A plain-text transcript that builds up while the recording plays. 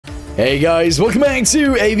Hey guys, welcome back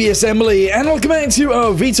to Aviassembly, and welcome back to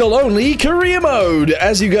our VTOL only career mode.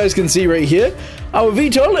 As you guys can see right here, our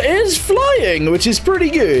VTOL is flying, which is pretty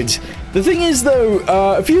good. The thing is though,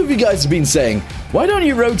 a few of you guys have been saying, why don't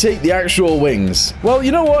you rotate the actual wings? Well,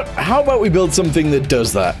 you know what? How about we build something that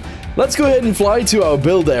does that? Let's go ahead and fly to our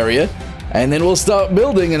build area, and then we'll start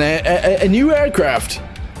building a new aircraft.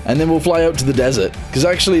 And then we'll fly out to the desert, because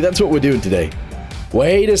actually that's what we're doing today.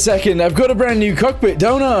 Wait a second, I've got a brand new cockpit,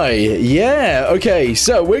 don't I? Yeah, okay,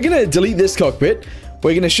 so we're going to delete this cockpit,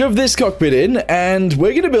 we're going to shove this cockpit in, and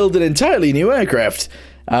we're going to build an entirely new aircraft.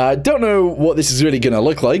 Don't know what this is really going to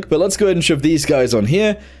look like, but let's go ahead and shove these guys on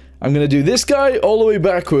here. I'm going to do this guy all the way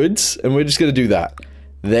backwards, and we're just going to do that.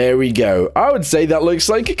 There we go. I would say that looks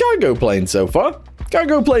like a cargo plane so far.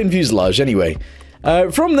 Cargo plane fuselage, anyway.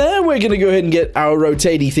 From there, we're going to go ahead and get our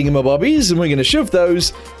rotatey thingamabobbies, and we're going to shove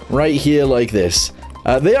those right here like this.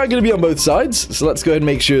 They are going to be on both sides, so let's go ahead and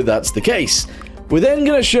make sure that's the case. We're then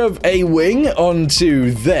going to shove a wing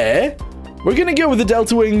onto there. We're going to go with the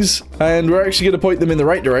delta wings, and we're actually going to point them in the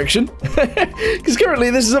right direction. Because currently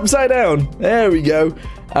this is upside down. There we go.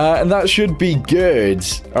 And that should be good.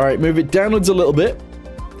 Alright, move it downwards a little bit.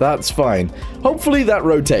 That's fine. Hopefully that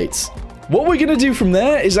rotates. What we're going to do from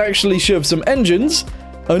there is actually shove some engines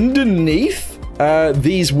underneath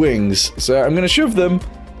these wings. So I'm going to shove them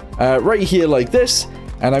right here like this,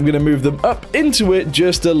 and I'm going to move them up into it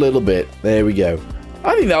just a little bit. There we go.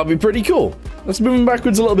 I think that'll be pretty cool. Let's move them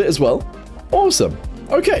backwards a little bit as well. Awesome.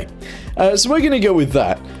 Okay, so we're going to go with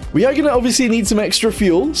that. We are going to obviously need some extra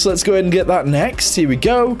fuel, so let's go ahead and get that next. Here we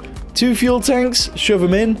go. 2 fuel tanks, shove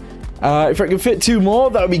them in. If I can fit 2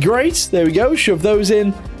 more, that would be great. There we go, shove those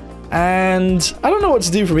in. And I don't know what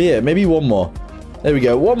to do from here. Maybe 1 more. There we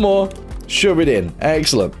go. 1 more, shove it in.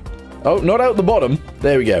 Excellent. Oh, not out the bottom.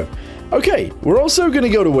 There we go. Okay, we're also going to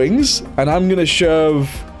go to wings, and I'm going to shove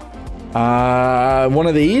one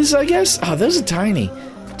of these, I guess. Oh, those are tiny.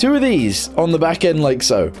 2 of these on the back end like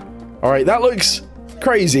so. All right, that looks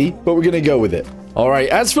crazy, but we're going to go with it. All right,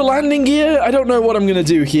 as for landing gear, I don't know what I'm going to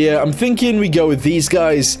do here. I'm thinking we go with these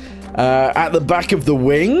guys at the back of the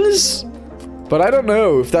wings, but I don't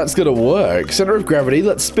know if that's going to work. Center of gravity,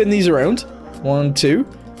 let's spin these around. 1, 2.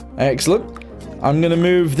 Excellent. I'm going to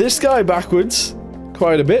move this guy backwards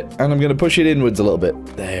quite a bit, and I'm going to push it inwards a little bit.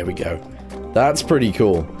 There we go. That's pretty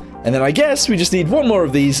cool. And then I guess we just need 1 more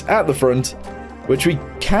of these at the front, which we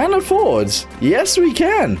can afford. Yes, we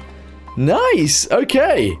can. Nice.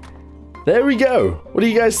 Okay. There we go. What do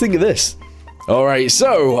you guys think of this? All right,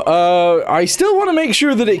 so I still want to make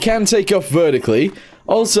sure that it can take off vertically.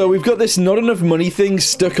 Also, we've got this not enough money thing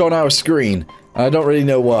stuck on our screen. I don't really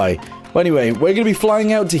know why. But anyway, we're going to be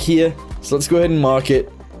flying out to here. So let's go ahead and mark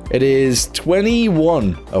it. It is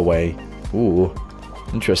 21 away. Ooh,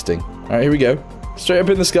 interesting. All right, here we go. Straight up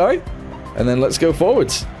in the sky. And then let's go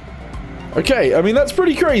forwards. Okay, I mean, that's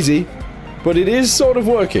pretty crazy. But it is sort of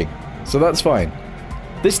working. So that's fine.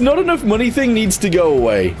 This not enough money thing needs to go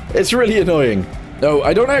away. It's really annoying. No,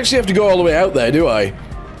 I don't actually have to go all the way out there, do I?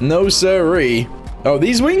 No siree. Oh,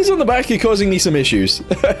 these wings on the back are causing me some issues.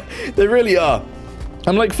 They really are.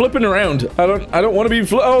 I'm like flipping around. I don't want to be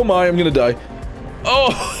oh my, I'm gonna die.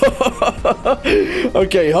 Oh.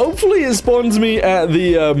 Okay, hopefully it spawns me at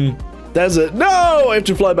the desert. No, I have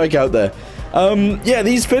to fly back out there. Yeah,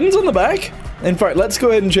 these fins on the back. In fact, let's go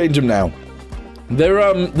ahead and change them now.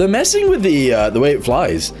 They're messing with the way it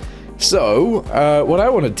flies. So, what I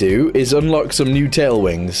want to do is unlock some new tail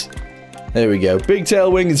wings. There we go. Big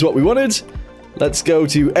tail wing is what we wanted. Let's go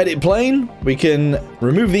to edit plane. We can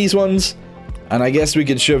remove these ones. And I guess we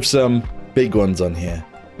could shove some big ones on here.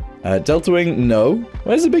 Delta wing, no.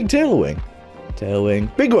 Where's the big tail wing? Tail wing,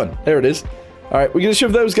 big one. There it is. All right, we're going to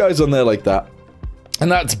shove those guys on there like that. And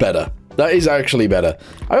that's better. That is actually better.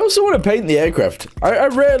 I also want to paint the aircraft. I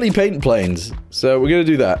rarely paint planes. So we're going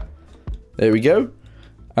to do that. There we go.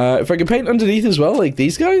 If I can paint underneath as well, like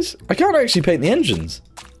these guys. I can't actually paint the engines.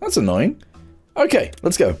 That's annoying. Okay,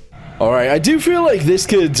 let's go. Alright, I do feel like this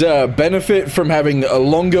could benefit from having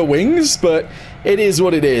longer wings, but it is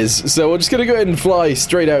what it is. So we're just going to go ahead and fly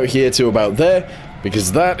straight out here to about there,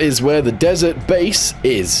 because that is where the desert base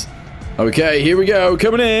is. Okay, here we go,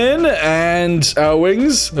 coming in, and our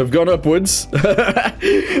wings have gone upwards.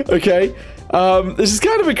 Okay, this is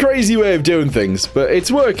kind of a crazy way of doing things, but it's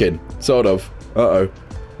working, sort of. Uh-oh.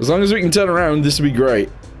 As long as we can turn around, this will be great.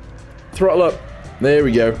 Throttle up. There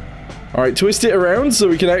we go. Alright, twist it around so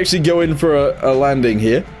we can actually go in for a landing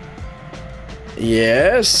here.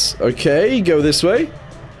 Yes, okay, go this way.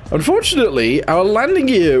 Unfortunately, our landing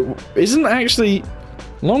gear isn't actually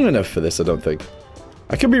long enough for this, I don't think.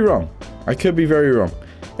 I could be wrong. I could be very wrong.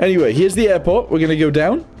 Anyway, here's the airport. We're going to go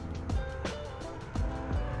down.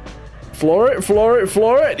 Floor it, floor it,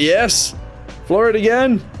 floor it. Yes. Floor it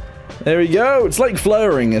again. There we go. It's like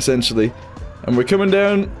flaring, essentially. And we're coming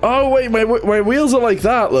down. Oh, wait, my wheels are like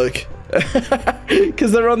that, look.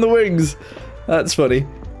 Because they're on the wings. That's funny.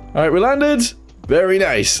 All right, we landed. Very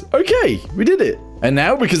nice. Okay, we did it. And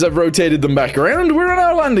now, because I've rotated them back around, we're on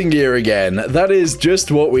our landing gear again. That is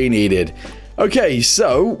just what we needed. Okay,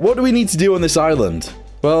 so what do we need to do on this island?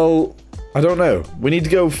 Well, I don't know. We need to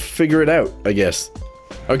go figure it out, I guess.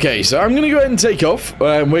 Okay, so I'm going to go ahead and take off.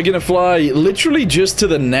 We're going to fly literally just to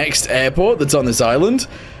the next airport that's on this island.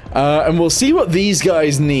 And we'll see what these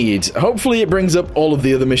guys need. Hopefully it brings up all of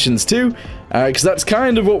the other missions too. Because that's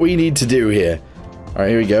kind of what we need to do here. Alright,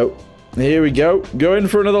 here we go. Here we go. Go in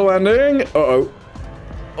for another landing. Uh-oh.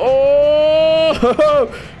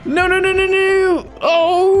 Oh! No, no, no, no, no!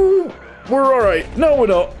 Oh! We're alright. No, we're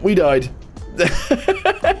not. We died.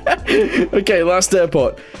 Okay, last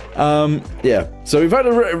airport. Yeah. So we've had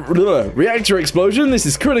a reactor explosion. This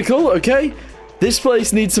is critical, okay? This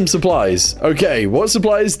place needs some supplies. Okay, what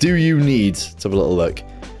supplies do you need? Let's have a little look.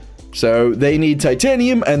 So, they need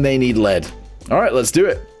titanium and they need lead. Alright, let's do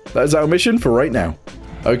it. That is our mission for right now.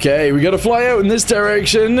 Okay, we gotta fly out in this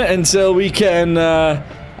direction until we can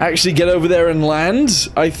actually get over there and land.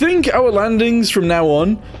 I think our landings from now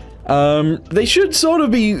on, they should sort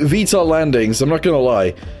of be VTOL landings, I'm not gonna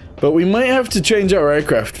lie. But we might have to change our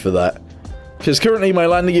aircraft for that. Because currently my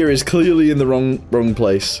landing gear is clearly in the wrong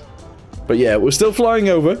place. But yeah, we're still flying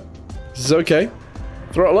over. This is okay.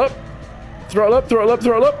 Throttle up. Throttle up, throttle up,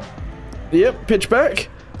 throttle up. Yep, pitch back.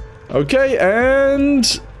 Okay,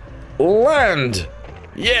 and land.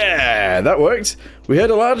 Yeah, that worked. We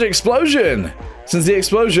heard a large explosion. Since the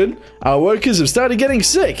explosion, our workers have started getting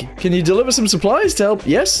sick. Can you deliver some supplies to help?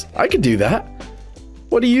 Yes, I could do that.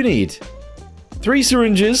 What do you need? 3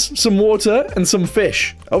 syringes, some water, and some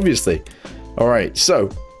fish, obviously. Alright, so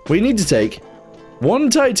we need to take 1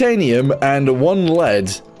 titanium and 1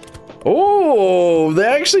 lead. Oh, they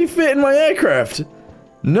actually fit in my aircraft.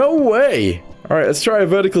 No way. Alright, let's try a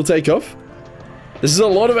vertical takeoff. This is a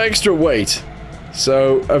lot of extra weight.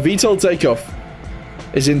 So, a VTOL takeoff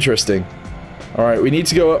is interesting. Alright, we need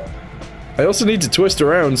to go up. I also need to twist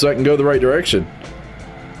around so I can go the right direction.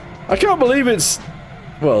 I can't believe it's...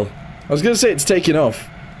 Well, I was going to say it's taking off.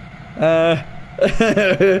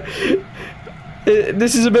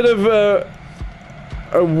 This is a bit of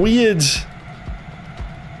a weird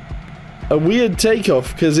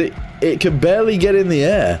takeoff because it can barely get in the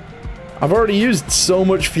air. I've already used so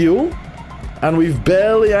much fuel and we've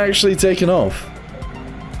barely actually taken off.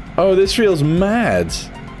 Oh, this feels mad.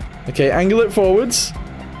 Okay, angle it forwards.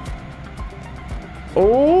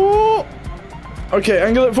 Oh! Okay,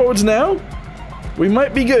 angle it forwards now. We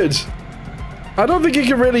might be good. I don't think it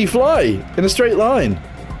can really fly in a straight line.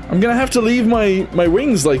 I'm gonna have to leave my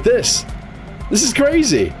wings like this. This is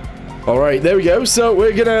crazy. Alright, there we go. So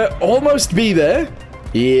we're gonna almost be there.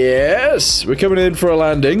 Yes! We're coming in for a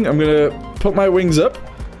landing. I'm gonna put my wings up.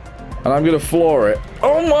 And I'm gonna floor it.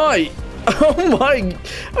 Oh my! Oh my!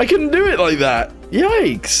 I couldn't do it like that.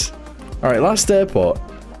 Yikes! Alright, last airport.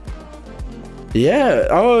 Yeah,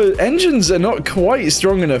 our engines are not quite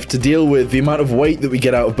strong enough to deal with the amount of weight that we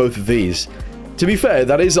get out of both of these. To be fair,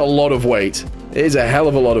 that is a lot of weight. It is a hell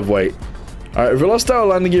of a lot of weight. Alright, if we lost our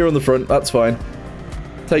landing gear on the front, that's fine.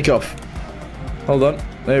 Take off. Hold on.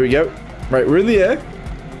 There we go. Right, we're in the air.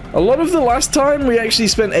 A lot of the last time, we actually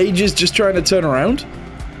spent ages just trying to turn around.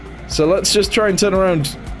 So let's just try and turn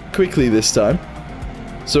around quickly this time.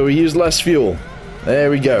 So we use less fuel. There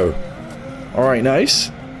we go. Alright,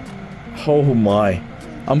 nice. Oh my.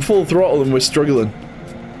 I'm full throttle and we're struggling.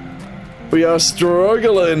 We are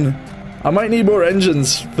struggling. I might need more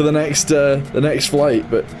engines for the next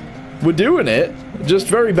flight, but we're doing it, just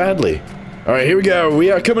very badly. Alright, here we go.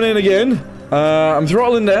 We are coming in again. I'm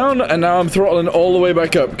throttling down, and now I'm throttling all the way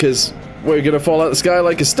back up, because we're gonna fall out the sky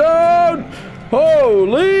like a stone!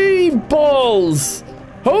 Holy balls!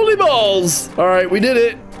 Holy balls! Alright, we did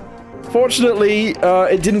it. Fortunately,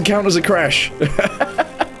 it didn't count as a crash.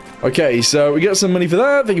 Okay, so we got some money for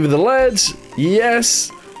that. Thank you for the lead.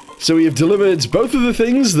 Yes. So we have delivered both of the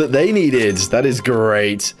things that they needed. That is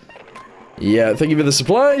great. Yeah, thank you for the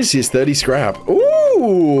supplies. Here's 30 scrap.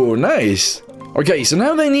 Ooh, nice. Okay, so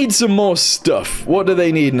now they need some more stuff. What do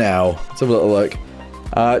they need now? Let's have a little look.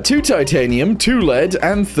 2 titanium, 2 lead,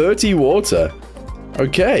 and 30 water.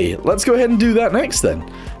 Okay, let's go ahead and do that next then.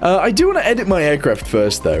 I do want to edit my aircraft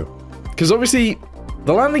first, though. Because obviously,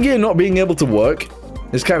 the landing gear not being able to work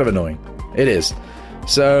is kind of annoying. It is.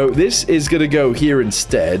 So, this is going to go here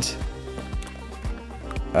instead.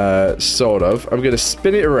 Sort of. I'm going to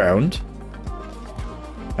spin it around.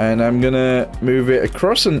 And I'm gonna move it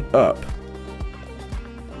across and up.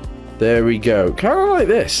 There we go. Kind of like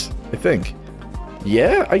this, I think.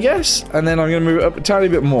 Yeah, I guess. And then I'm gonna move it up a tiny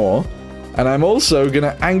bit more. And I'm also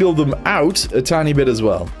gonna angle them out a tiny bit as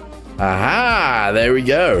well. Aha! There we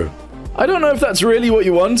go. I don't know if that's really what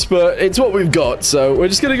you want, but it's what we've got. So we're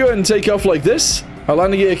just gonna go ahead and take off like this. Our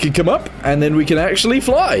landing gear can come up, and then we can actually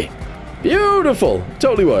fly. Beautiful.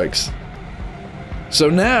 Totally works. So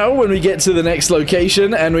now, when we get to the next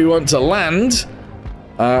location and we want to land,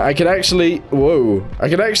 I can actually... Whoa. I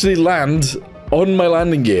can actually land on my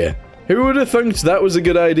landing gear. Who would have thought that was a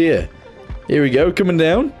good idea? Here we go, coming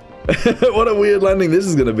down. What a weird landing this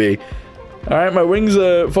is going to be. Alright, my wings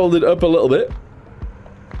are folded up a little bit.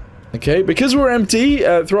 Okay, because we're empty,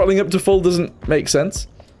 throttling up to full doesn't make sense.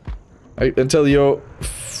 Until you're...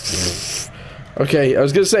 Okay, I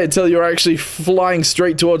was going to say until you're actually flying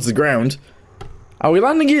straight towards the ground. Our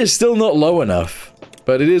landing gear is still not low enough,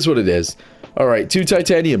 but it is what it is. Alright, 2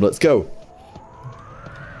 titanium, let's go.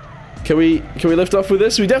 Can we lift off with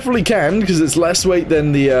this? We definitely can, because it's less weight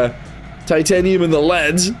than the titanium and the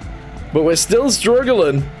lead. But we're still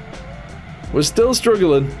struggling. We're still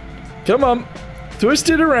struggling. Come on. Twist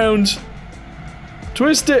it around.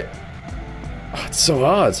 Twist it. Oh, it's so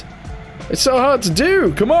hard. It's so hard to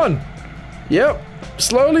do. Come on. Yep.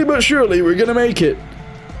 Slowly but surely, we're gonna make it.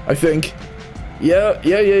 I think. Yeah.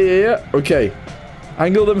 Okay.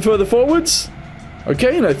 Angle them further forwards.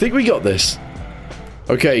 Okay, and I think we got this.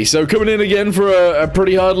 Okay, so coming in again for a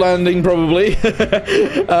pretty hard landing, probably.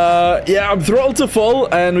 Yeah, I'm throttled to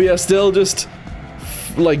full, and we are still just,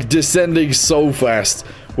 like, descending so fast.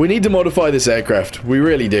 We need to modify this aircraft. We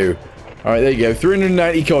really do. Alright, there you go.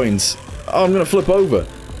 390 coins. Oh, I'm gonna flip over.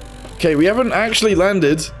 Okay, we haven't actually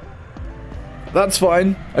landed. That's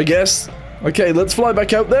fine, I guess. Okay, let's fly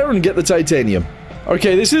back out there and get the titanium.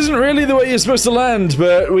 Okay, this isn't really the way you're supposed to land,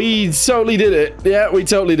 but we totally did it. Yeah, we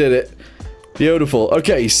totally did it. Beautiful.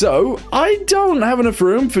 Okay, so I don't have enough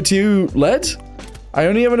room for 2 lead. I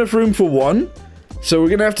only have enough room for 1. So we're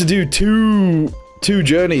gonna have to do two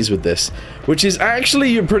journeys with this, which is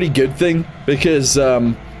actually a pretty good thing because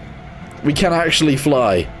we can actually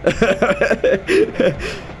fly.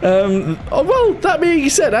 Oh, well, that being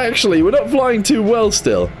said, actually, we're not flying too well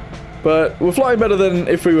still, but we're flying better than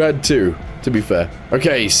if we had 2, to be fair.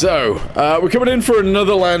 Okay, so we're coming in for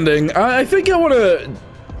another landing. I think I want to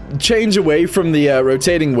change away from the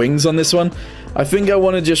rotating wings on this one. I think I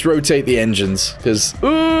want to just rotate the engines, because,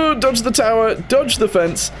 ooh, dodge the tower, dodge the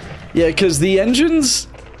fence. Yeah, because the engines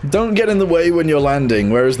don't get in the way when you're landing,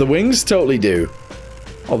 whereas the wings totally do.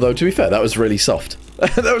 Although, to be fair, that was really soft.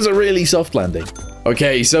 That was a really soft landing.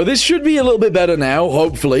 Okay, so this should be a little bit better now,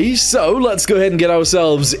 hopefully. So, let's go ahead and get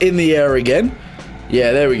ourselves in the air again.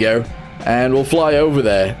 Yeah, there we go. And we'll fly over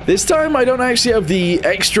there. This time, I don't actually have the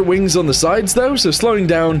extra wings on the sides, though, so slowing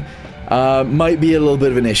down might be a little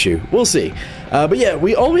bit of an issue. We'll see. But yeah,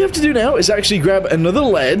 all we have to do now is actually grab another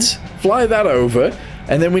lead, fly that over,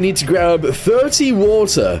 and then we need to grab 30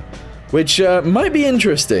 water, which might be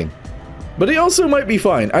interesting. But it also might be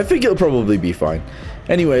fine. I think it'll probably be fine.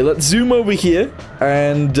 Anyway, let's zoom over here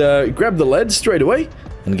and grab the lead straight away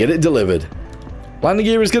and get it delivered. Landing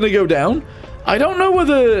gear is going to go down. I don't know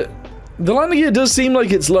whether... The landing gear does seem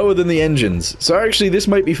like it's lower than the engines, so actually this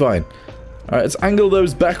might be fine. Alright, let's angle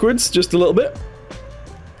those backwards just a little bit.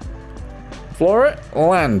 Floor it,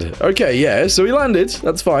 land. Okay, yeah, so we landed,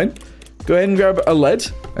 that's fine. Go ahead and grab a lead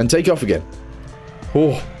and take off again.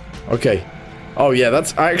 Oh, okay. Oh yeah,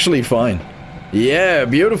 that's actually fine. Yeah,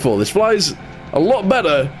 beautiful. This flies a lot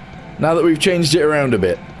better now that we've changed it around a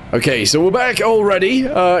bit. Okay, so we're back already.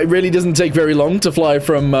 It really doesn't take very long to fly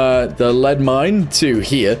from the lead mine to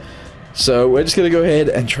here. So we're just going to go ahead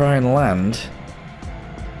and try and land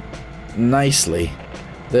nicely.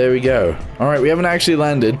 There we go. Alright, we haven't actually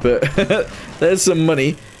landed, but there's some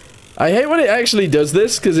money. I hate when it actually does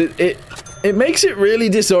this, because it makes it really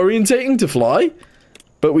disorientating to fly.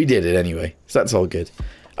 But we did it anyway, so that's all good.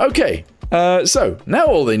 Okay, so now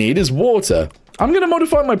all they need is water. I'm going to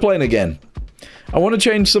modify my plane again. I want to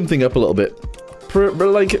change something up a little bit.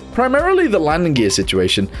 Primarily the landing gear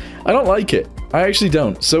situation. I don't like it. I actually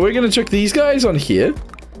don't. So we're going to chuck these guys on here.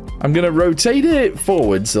 I'm going to rotate it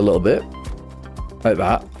forwards a little bit. Like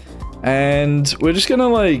that. And we're just going to,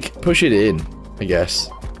 like, push it in, I guess.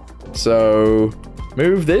 So,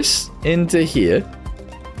 move this into here.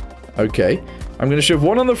 Okay. I'm going to shove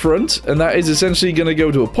one on the front, and that is essentially going to go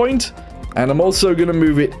to a point. And I'm also going to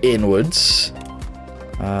move it inwards.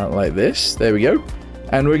 Like this. There we go.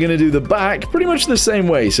 And we're going to do the back pretty much the same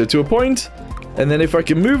way. So to a point, and then if I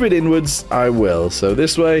can move it inwards, I will. So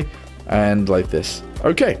this way, and like this.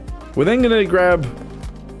 Okay. We're then going to grab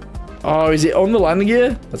Oh, is it on the landing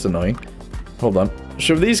gear? That's annoying. Hold on.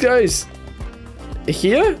 Shove these guys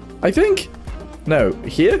here, I think? No,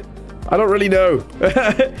 here? I don't really know.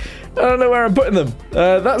 I don't know where I'm putting them.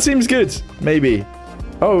 That seems good. Maybe.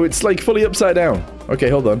 Oh, it's like fully upside down. Okay,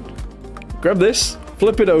 hold on. Grab this.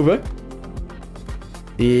 Flip it over.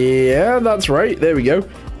 Yeah, that's right. There we go.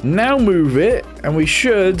 Now move it, and we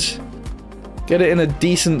should get it in a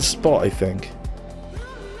decent spot, I think.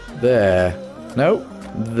 There. No.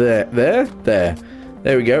 There. There. There.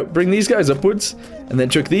 There we go. Bring these guys upwards, and then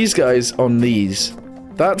chuck these guys on these.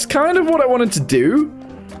 That's kind of what I wanted to do,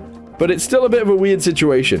 but it's still a bit of a weird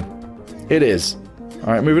situation. It is.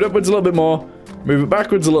 Alright, move it upwards a little bit more. Move it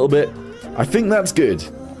backwards a little bit. I think that's good.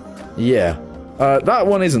 Yeah. That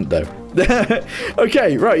one isn't, though.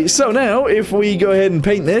 Okay, right. So now, if we go ahead and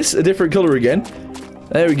paint this a different color again.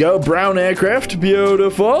 There we go. Brown aircraft.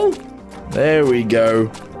 Beautiful. There we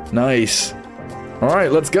go. Nice.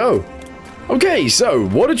 Alright, let's go. Okay, so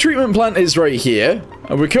water treatment plant is right here.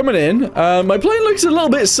 And we're coming in. My plane looks a little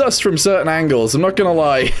bit sus from certain angles. I'm not gonna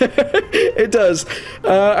lie. It does.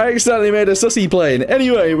 I accidentally made a sussy plane.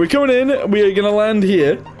 Anyway, we're coming in. We are gonna land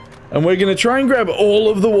here. And we're gonna try and grab all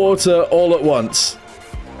of the water all at once.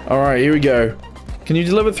 Alright, here we go. Can you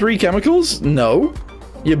deliver 3 chemicals? No.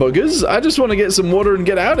 You buggers. I just want to get some water and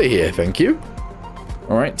get out of here. Thank you.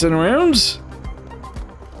 Alright, turn around.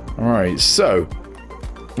 Alright, so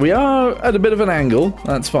we are at a bit of an angle.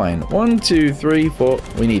 That's fine. 1, 2, 3, 4.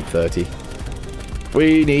 We need 30.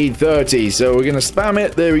 We need 30. So we're going to spam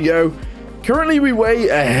it. There we go. Currently, we weigh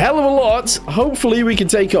a hell of a lot. Hopefully, we can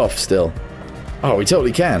take off still. Oh, we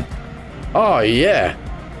totally can. Oh, yeah.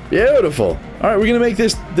 Beautiful. All right, we're going to make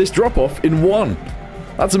this drop-off in 1.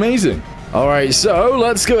 That's amazing. All right, so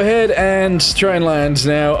let's go ahead and try and land.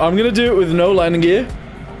 Now, I'm going to do it with no landing gear.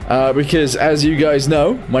 Because, as you guys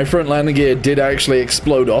know, my front landing gear did actually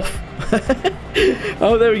explode off.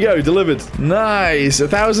 Oh, there we go. Delivered. Nice.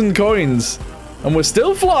 1,000 coins. And we're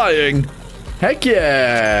still flying. Heck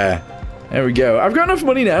yeah. There we go. I've got enough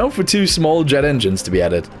money now for 2 small jet engines to be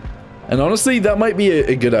added. And honestly, that might be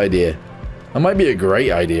a good idea. That might be a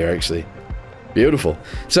great idea, actually. Beautiful.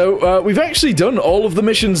 So, we've actually done all of the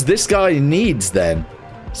missions this guy needs, then.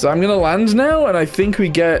 So, I'm going to land now, and I think we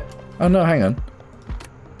get... Oh, no, hang on.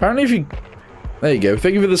 Apparently, if you... There you go.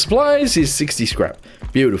 Thank you for the supplies. Here's 60 scrap.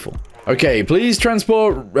 Beautiful. Okay, please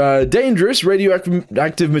transport dangerous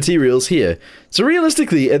radioactive materials here. So,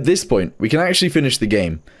 realistically, at this point, we can actually finish the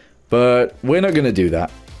game. But we're not going to do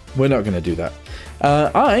that. We're not going to do that.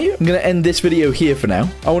 I am going to end this video here for now.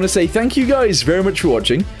 I want to say thank you guys very much for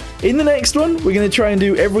watching. In the next one, we're going to try and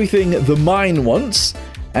do everything the mine wants,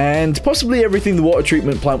 and possibly everything the water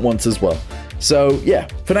treatment plant wants as well. So, yeah,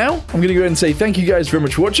 for now, I'm going to go ahead and say thank you guys very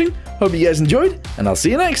much for watching. Hope you guys enjoyed, and I'll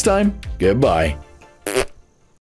see you next time. Goodbye.